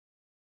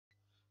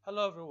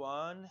Hello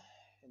everyone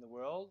in the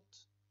world,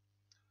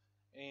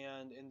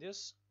 and in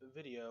this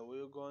video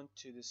we're going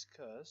to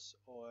discuss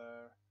or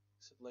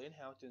explain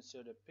how to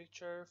insert a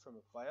picture from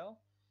a file.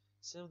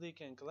 Simply you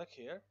can click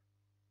here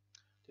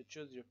to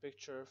choose your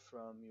picture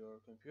from your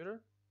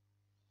computer.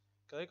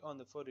 Click on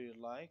the photo you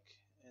like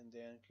and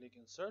then click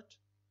insert.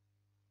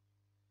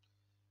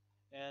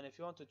 And if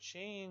you want to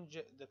change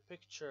the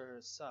picture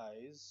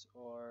size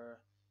or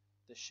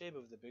the shape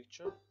of the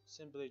picture,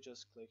 simply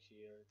just click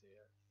here,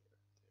 there,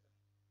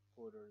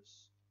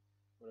 photos,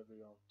 whatever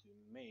you want to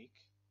make.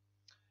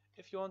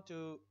 If you want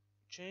to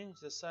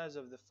change the size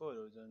of the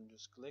photo, then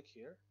just click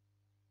here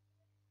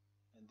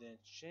and then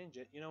change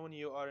it. You know, when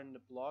you are in the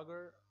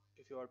blogger,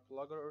 if you are a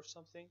blogger or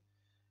something,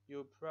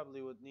 you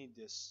probably would need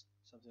this,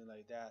 something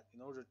like that,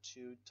 in order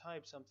to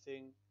type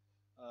something,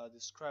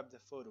 describe the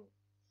photo.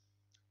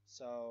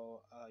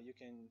 So you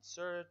can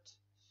insert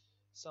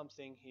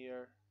something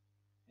here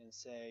and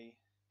say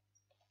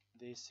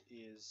this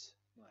is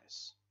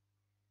nice,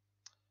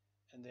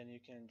 and then you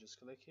can just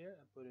click here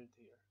and put it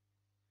here.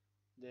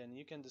 Then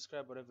you can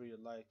describe whatever you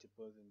like to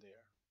put in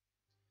there.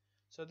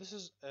 So this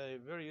is a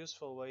very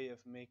useful way of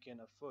making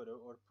a photo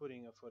or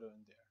putting a photo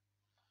in there.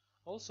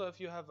 Also,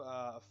 if you have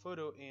a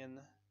photo in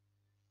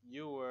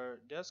your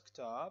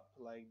desktop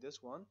like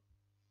this one,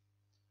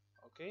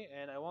 okay,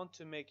 and I want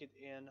to make it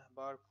in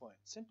PowerPoint,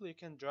 simply you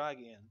can drag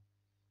in.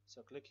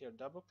 So click here,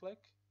 double click,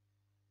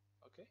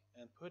 okay,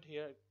 and put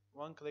here,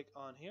 one click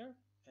on here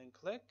and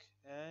click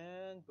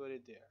and put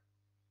it there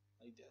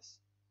like this.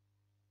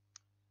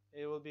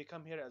 It will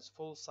become here as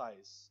full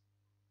size.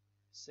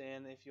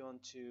 Then if you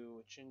want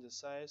to change the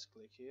size,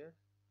 click here,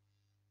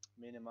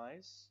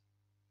 minimize,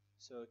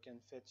 so it can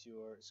fit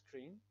your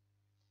screen.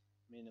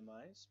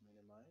 Minimize,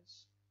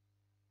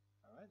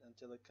 alright,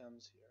 until it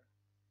comes here.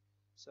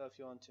 So if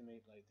you want to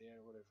make like there,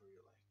 whatever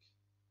you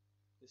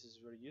like. This is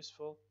a very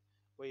useful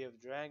way of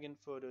dragging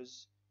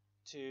photos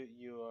to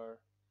your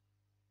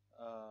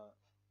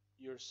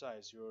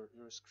size,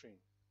 your screen.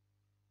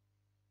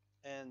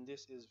 And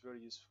this is very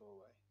useful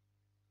way.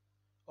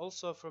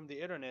 Also, from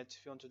the internet,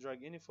 if you want to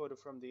drag any photo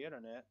from the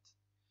internet,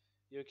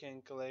 you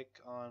can click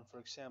on, for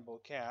example,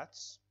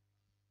 cats,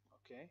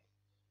 okay,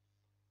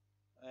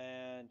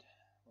 and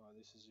wow,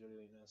 this is a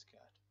really nice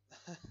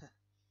cat.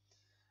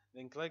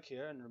 Then click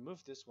here and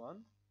remove this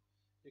one.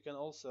 You can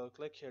also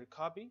click here,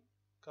 copy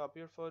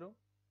your photo,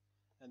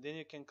 and then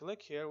you can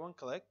click here, one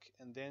click,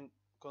 and then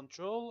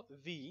Control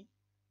V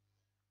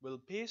will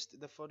paste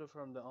the photo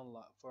from the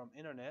online from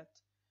internet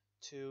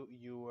to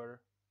your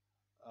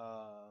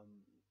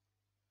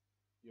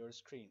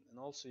screen. And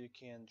also you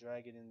can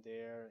drag it in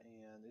there,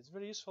 and it's a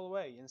very useful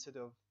way. Instead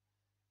of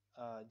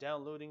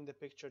downloading the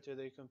picture to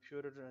the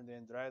computer and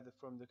then drag it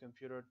from the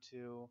computer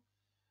to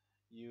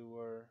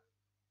your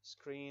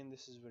screen,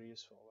 this is a very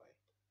useful way.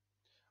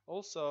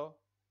 Also,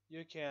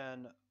 you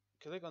can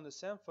click on the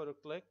same photo,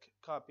 click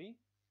copy,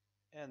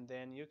 and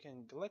then you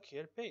can click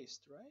here,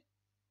 paste, right?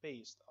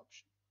 Paste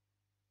option.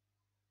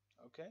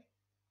 Okay,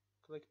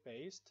 click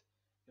paste.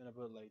 You're gonna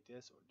put like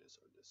this or this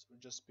or this or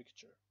just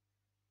picture.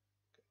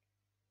 Okay,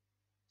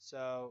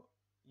 so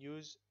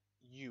use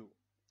U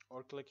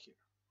or click here.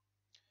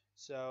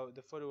 So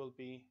the photo will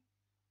be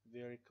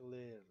very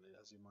clearly,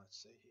 as you might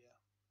say here.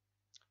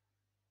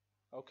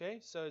 Okay,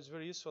 so it's a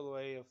very useful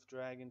way of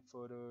dragging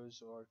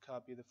photos or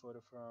copy the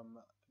photo from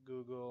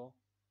Google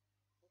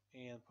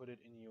and put it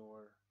in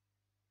your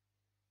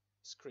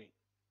screen.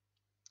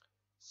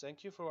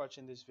 Thank you for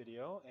watching this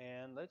video,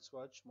 and let's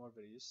watch more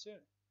videos soon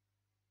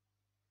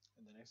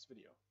in the next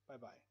video. Bye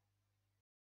bye.